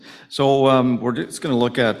So we're just going to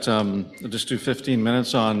look at, just do 15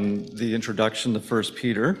 minutes on the introduction to 1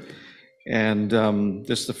 Peter and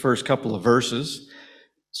just the first couple of verses.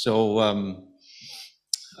 So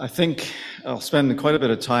I think I'll spend quite a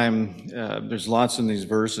bit of time. There's lots in these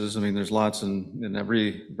verses. I mean, there's lots in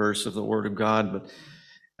every verse of the Word of God, but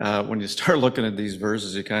when you start looking at these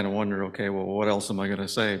verses, you kind of wonder, okay, well, what else am I going to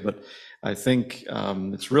say? But I think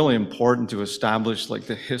it's really important to establish like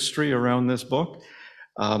the history around this book.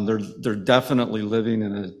 They're definitely living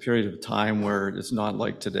in a period of time where it's not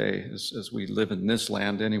like today, as we live in this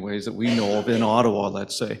land anyways, that we know of in Ottawa,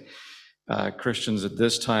 let's say. Christians at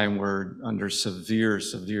this time were under severe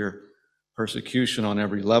persecution on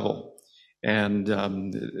every level. And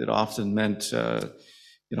it often meant,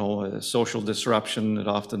 social disruption. It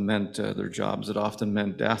often meant their jobs. It often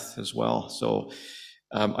meant death as well. So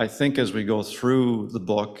I think as we go through the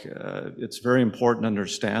book, it's very important to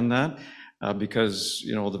understand that. Because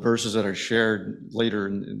the verses that are shared later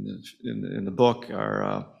in the book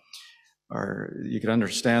are you can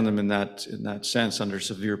understand them in that sense under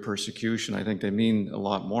severe persecution. I think they mean a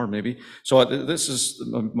lot more maybe. So this is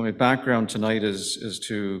my background tonight is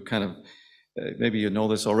to kind of maybe you know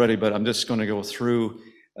this already, but I'm just going to go through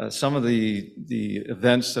some of the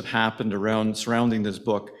events that happened surrounding this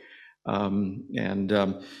book.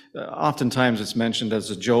 Oftentimes it's mentioned as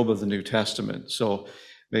the Job of the New Testament. So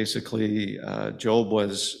basically, Job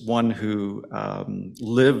was one who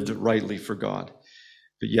lived rightly for God,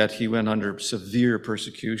 but yet he went under severe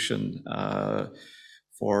persecution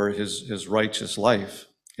for his righteous life.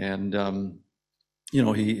 And,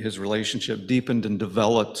 his relationship deepened and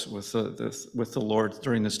developed with the Lord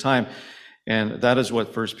during this time. And that is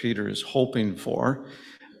what 1 Peter is hoping for.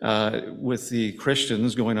 With the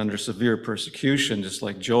Christians going under severe persecution, just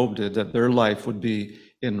like Job did, that their life would be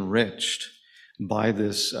enriched by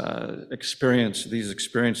this these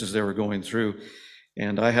experiences they were going through.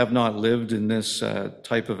 And I have not lived in this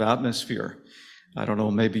type of atmosphere. I don't know,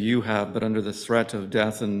 maybe you have, but under the threat of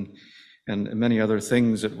death and many other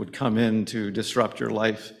things that would come in to disrupt your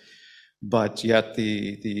life. But yet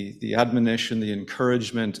the admonition, the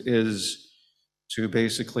encouragement is to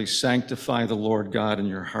basically sanctify the Lord God in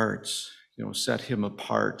your hearts, set him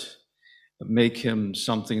apart, make him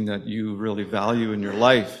something that you really value in your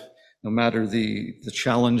life, no matter the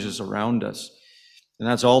challenges around us. And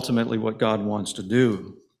that's ultimately what God wants to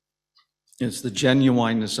do. It's the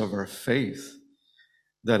genuineness of our faith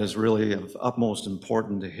that is really of utmost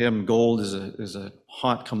importance to him. Gold is a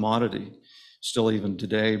hot commodity, still even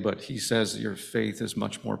today, but he says that your faith is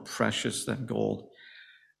much more precious than gold.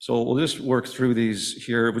 So we'll just work through these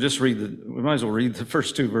here. We might as well read the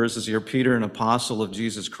first two verses here. Peter, an apostle of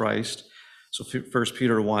Jesus Christ. So 1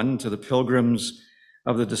 Peter 1, to the pilgrims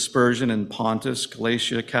of the dispersion in Pontus,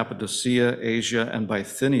 Galatia, Cappadocia, Asia, and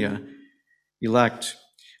Bithynia, elect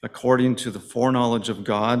according to the foreknowledge of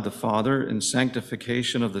God the Father in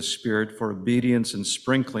sanctification of the Spirit for obedience and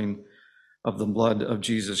sprinkling of the blood of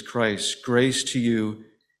Jesus Christ. Grace to you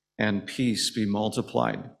and peace be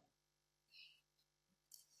multiplied.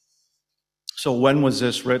 So when was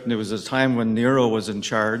this written? It was a time when Nero was in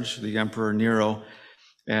charge, the Emperor Nero,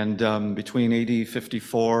 and between AD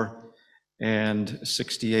 54 and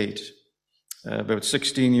 68. About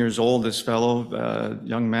 16 years old, this fellow,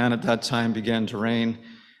 young man at that time, began to reign,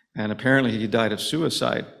 and apparently he died of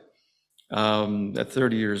suicide at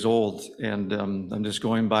 30 years old. And I'm just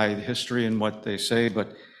going by history and what they say,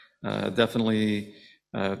 but definitely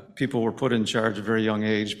people were put in charge at a very young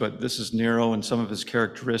age. But this is Nero, and some of his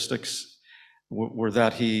characteristics were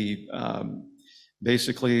that he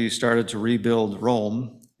basically started to rebuild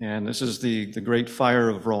Rome. And this is the Great Fire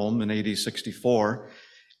of Rome in AD 64.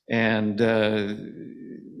 And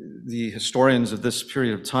the historians of this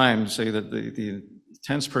period of time say that the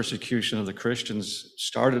intense persecution of the Christians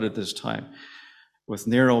started at this time, with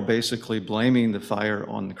Nero basically blaming the fire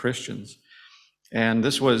on the Christians. And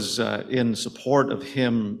this was in support of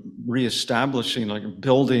him reestablishing, like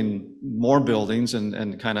building more buildings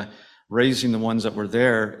and kind of raising the ones that were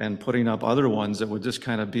there and putting up other ones that would just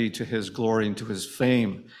kind of be to his glory and to his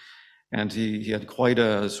fame. And he had quite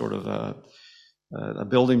a sort of a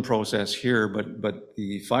building process here, but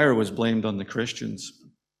the fire was blamed on the Christians.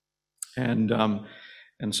 And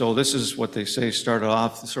so this is what they say started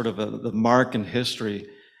off sort of the mark in history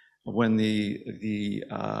when the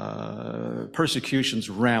persecutions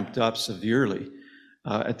ramped up severely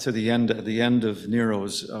to the end of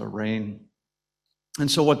Nero's reign. And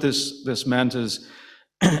so what this meant is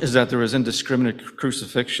that there was indiscriminate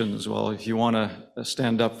crucifixion as well. If you want to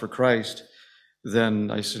stand up for Christ, then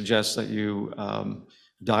I suggest that you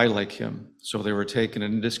die like him. So they were taken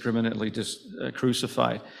and indiscriminately just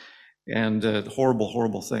crucified. and horrible,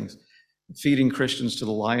 horrible things. Feeding Christians to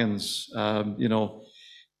the lions.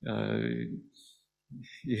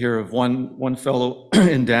 You hear of one fellow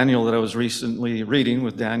in Daniel that I was recently reading,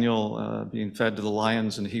 with Daniel being fed to the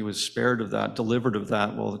lions, and he was spared of that, delivered of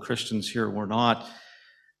that, while the Christians here were not.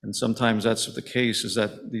 And sometimes that's the case, is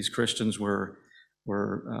that these Christians were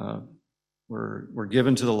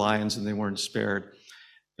given to the lions and they weren't spared.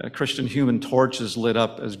 Christian Human Torch is lit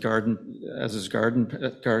up as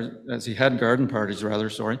he had garden parties, rather.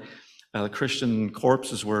 The Christian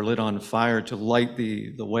corpses were lit on fire to light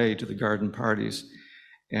the way to the garden parties.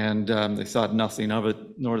 And they thought nothing of it,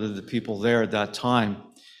 nor did the people there at that time.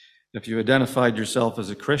 If you identified yourself as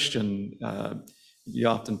a Christian, you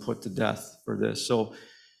often put to death for this. So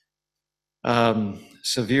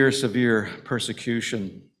severe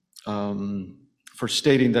persecution for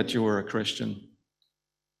stating that you were a Christian.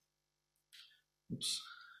 Oops,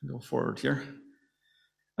 go forward here.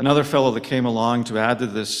 Another fellow that came along to add to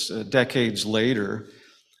this decades later,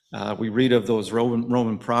 we read of those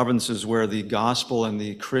Roman provinces where the gospel and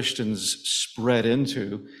the Christians spread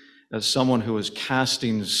into, as someone who was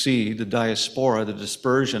casting seed, the diaspora, the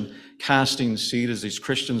dispersion, casting seed as these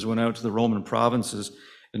Christians went out to the Roman provinces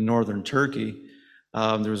in northern Turkey.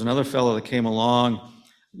 There was another fellow that came along a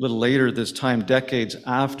little later, this time decades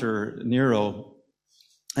after Nero,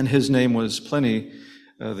 and his name was Pliny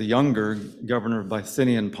the Younger, governor of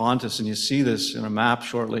Bithynia and Pontus. And you see this in a map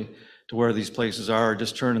shortly to where these places are.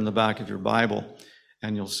 Just turn in the back of your Bible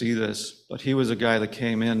and you'll see this. But he was a guy that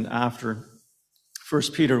came in after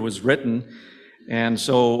First Peter was written. And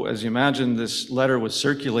so, as you imagine, this letter was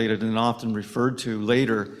circulated and often referred to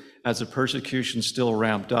later as the persecution still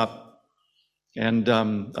ramped up. And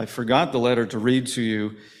I forgot the letter to read to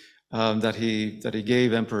you that he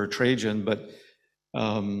gave Emperor Trajan, but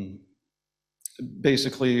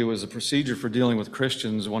basically it was a procedure for dealing with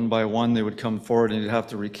Christians. One by one, they would come forward and you'd have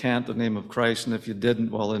to recant the name of Christ. And if you didn't,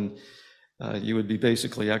 well, then you would be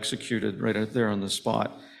basically executed right out there on the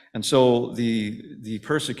spot. And so the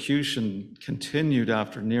persecution continued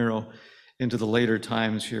after Nero into the later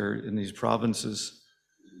times here in these provinces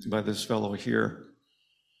by this fellow here.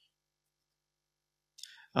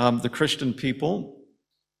 The Christian people,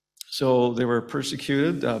 so they were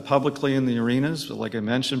persecuted publicly in the arenas, but like I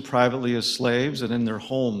mentioned, privately as slaves and in their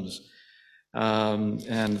homes. And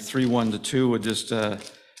 3:1-2 would just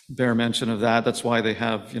bear mention of that. That's why they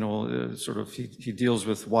have, he deals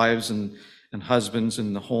with wives and husbands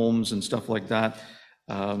in the homes and stuff like that.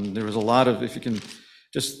 There was a lot of, if you can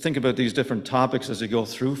just think about these different topics as you go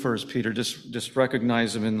through First Peter, just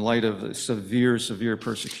recognize them in light of severe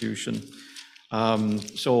persecution.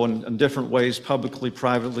 So in different ways, publicly,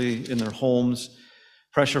 privately, in their homes,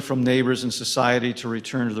 pressure from neighbors and society to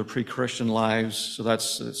return to their pre-Christian lives. So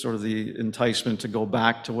that's sort of the enticement to go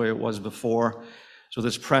back to the way it was before. So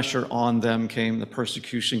this pressure on them came, the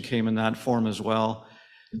persecution came in that form as well.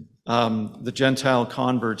 The Gentile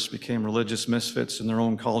converts became religious misfits in their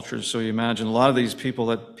own cultures. So you imagine a lot of these people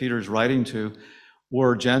that Peter's writing to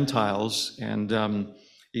were Gentiles, and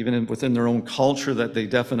even within their own culture that they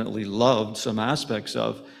definitely loved some aspects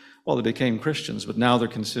of, well, they became Christians, but now they're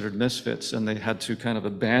considered misfits, and they had to kind of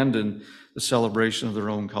abandon the celebration of their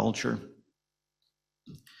own culture.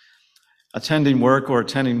 Attending work or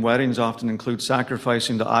attending weddings often include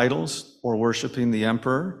sacrificing to idols or worshiping the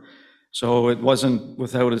emperor. So it wasn't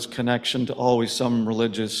without its connection to always some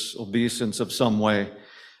religious obeisance of some way.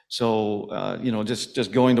 So,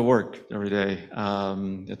 just going to work every day,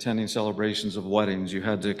 attending celebrations of weddings, you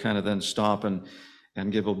had to kind of then stop and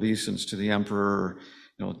give obeisance to the emperor,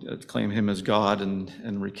 claim him as God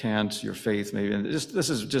and recant your faith maybe. And this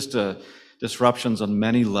is just disruptions on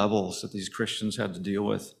many levels that these Christians had to deal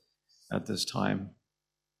with at this time.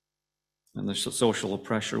 And the social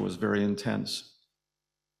pressure was very intense.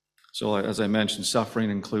 So as I mentioned, suffering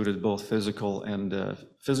included both physical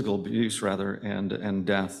abuse and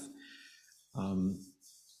death.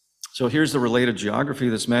 So here's the related geography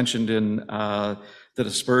that's mentioned in the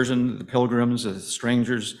dispersion. The pilgrims, the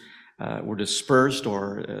strangers were dispersed,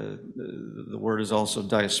 or the word is also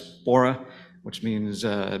diaspora, which means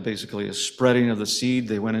basically a spreading of the seed.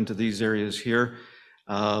 They went into these areas here.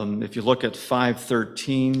 If you look at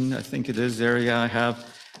 5:13, I think it is the area I have.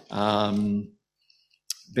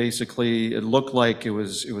 Basically, it looked like it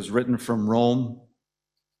was written from Rome.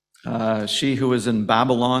 She who is in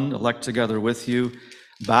Babylon, elect together with you.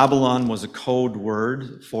 Babylon was a code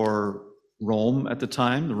word for Rome at the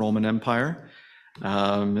time, the Roman Empire.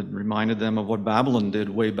 It reminded them of what Babylon did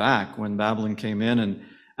way back when Babylon came in and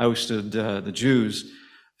ousted the Jews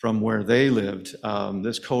from where they lived.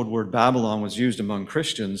 This code word Babylon was used among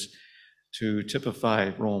Christians to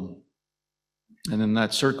typify Rome. And in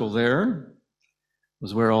that circle there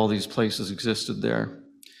was where all these places existed there.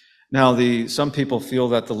 Now, some people feel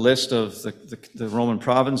that the list of the Roman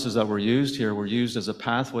provinces that were used here were used as a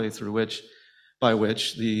pathway by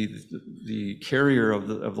which the carrier of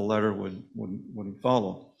the letter would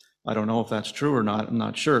follow. I don't know if that's true or not. I'm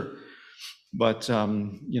not sure. But,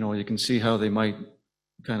 you can see how they might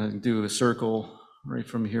kind of do a circle right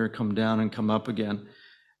from here, come down and come up again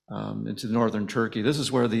into northern Turkey. This is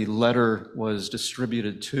where the letter was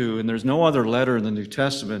distributed to, and there's no other letter in the New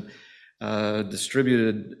Testament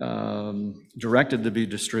directed to be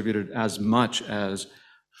distributed as much as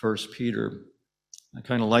 1 Peter. I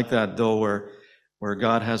kind of like that, though, where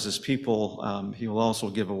God has his people, he will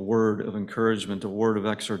also give a word of encouragement, a word of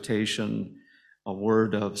exhortation, a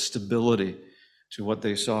word of stability to what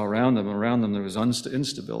they saw around them. Around them there was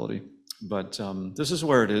instability. But this is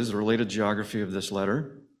where it is, the related geography of this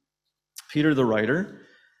letter. Peter the writer,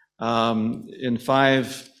 in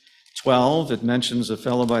 5:12, it mentions a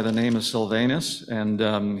fellow by the name of Silvanus, and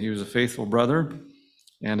he was a faithful brother.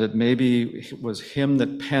 And it maybe was him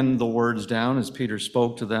that penned the words down as Peter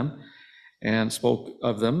spoke to them and spoke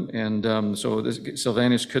of them. And so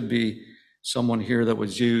Silvanus could be someone here that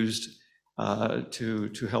was used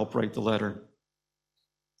to help write the letter.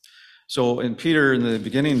 So in Peter, in the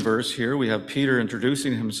beginning verse here, we have Peter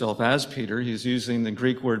introducing himself as Peter. He's using the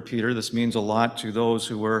Greek word Peter. This means a lot to those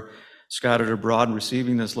who were scattered abroad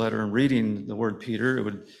receiving this letter and reading the word Peter.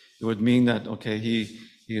 It would mean that, okay, he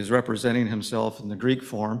is representing himself in the Greek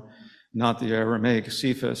form, not the Aramaic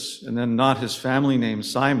Cephas, and then not his family name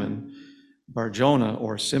Simon, Bar-Jonah,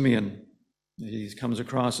 or Simeon. He comes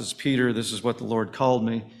across as Peter. This is what the Lord called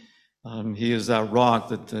me. He is that rock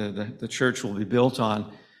that the church will be built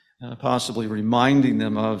on, possibly reminding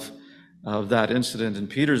them of that incident in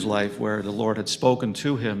Peter's life where the Lord had spoken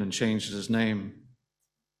to him and changed his name.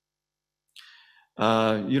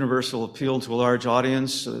 Universal appeal to a large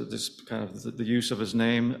audience, this kind of the use of his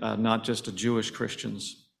name, not just to Jewish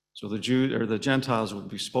Christians. So the Gentiles would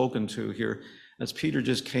be spoken to here as Peter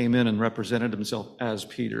just came in and represented himself as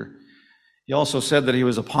Peter. He also said that he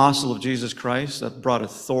was apostle of Jesus Christ. That brought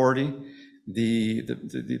authority.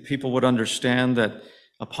 The people would understand that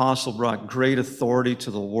apostle brought great authority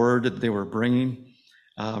to the word that they were bringing.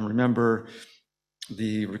 Remember,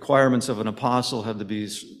 the requirements of an apostle had to be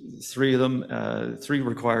three of them, three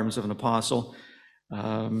requirements of an apostle.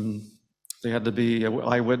 They had to be an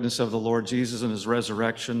eyewitness of the Lord Jesus and his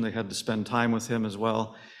resurrection. They had to spend time with him as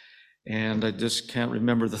well. And I just can't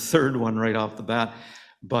remember the third one right off the bat.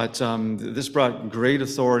 But this brought great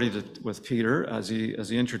authority with Peter as he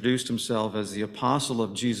introduced himself as the apostle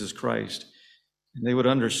of Jesus Christ. And they would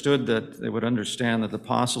understand that the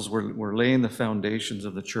apostles were laying the foundations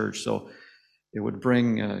of the church. So it would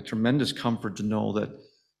bring tremendous comfort to know that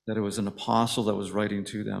it was an apostle that was writing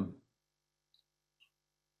to them.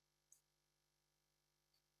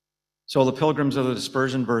 So the pilgrims of the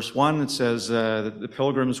dispersion, verse 1, it says that the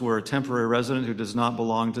pilgrims were a temporary resident who does not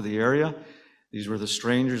belong to the area. These were the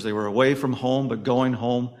strangers. They were away from home, but going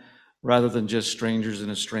home rather than just strangers in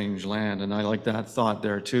a strange land. And I like that thought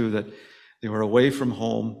there too, that they were away from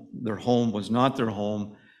home. Their home was not their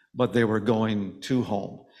home, but they were going to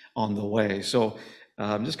home on the way. So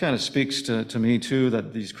this kind of speaks to me too,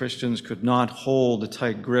 that these Christians could not hold a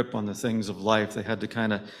tight grip on the things of life. They had to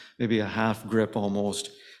kind of maybe a half grip almost,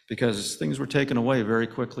 because things were taken away very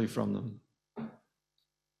quickly from them.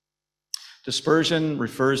 Dispersion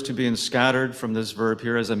refers to being scattered from this verb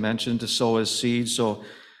here, as I mentioned, to sow as seed. So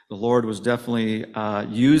the Lord was definitely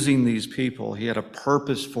using these people. He had a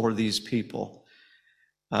purpose for these people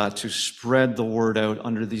to spread the word out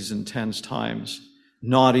under these intense times.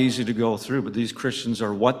 Not easy to go through, but these Christians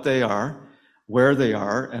are what they are, where they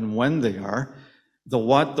are, and when they are. The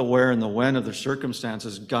what, the where, and the when of their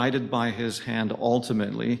circumstances, guided by his hand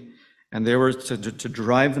ultimately. And they were to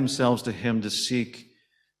drive themselves to him, to seek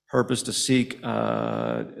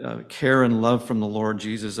care and love from the Lord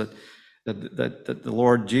Jesus, that the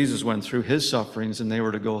Lord Jesus went through his sufferings, and they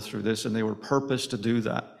were to go through this, and they were purposed to do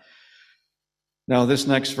that. Now, this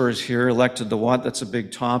next verse here, elected to what? That's a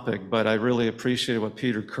big topic, but I really appreciate what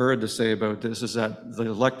Peter Kerr had to say about this, is that the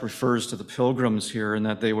elect refers to the pilgrims here, and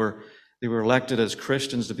that they were elected as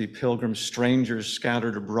Christians to be pilgrims, strangers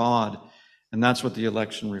scattered abroad, and that's what the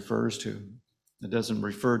election refers to. It doesn't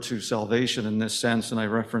refer to salvation in this sense, and I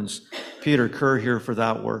reference Peter Kerr here for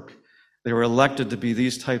that work. They were elected to be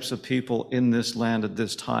these types of people in this land at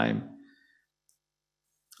this time.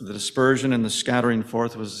 The dispersion and the scattering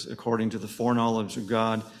forth was according to the foreknowledge of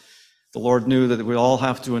God. The Lord knew that we all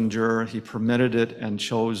have to endure. He permitted it and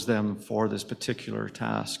chose them for this particular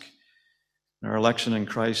task. our election in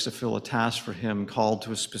Christ to fill a task for him, called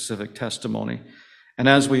to a specific testimony. And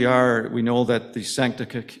as we are, we know that the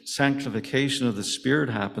sanctification of the Spirit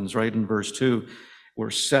happens right in verse 2.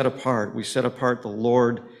 We're set apart. We set apart the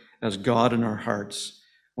Lord as God in our hearts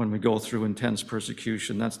when we go through intense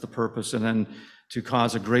persecution. That's the purpose. And then to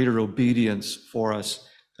cause a greater obedience for us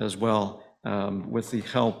as well, with the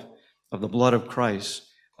help of the blood of Christ,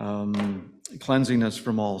 cleansing us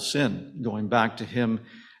from all sin, going back to him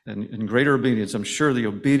in greater obedience. I'm sure the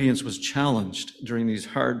obedience was challenged during these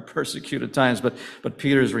hard, persecuted times, but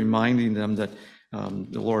Peter is reminding them that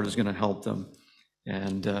the Lord is going to help them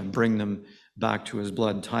and bring them back to his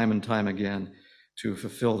blood time and time again to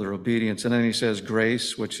fulfill their obedience. And then he says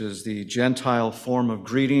grace, which is the Gentile form of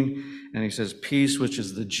greeting, and he says peace, which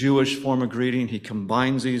is the Jewish form of greeting. He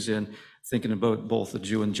combines these in thinking about both the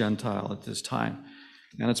Jew and Gentile at this time.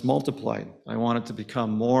 And it's multiplied. I want it to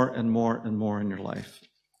become more and more and more in your life.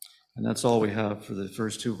 And that's all we have for the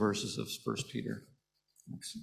first two verses of 1 Peter. Thanks.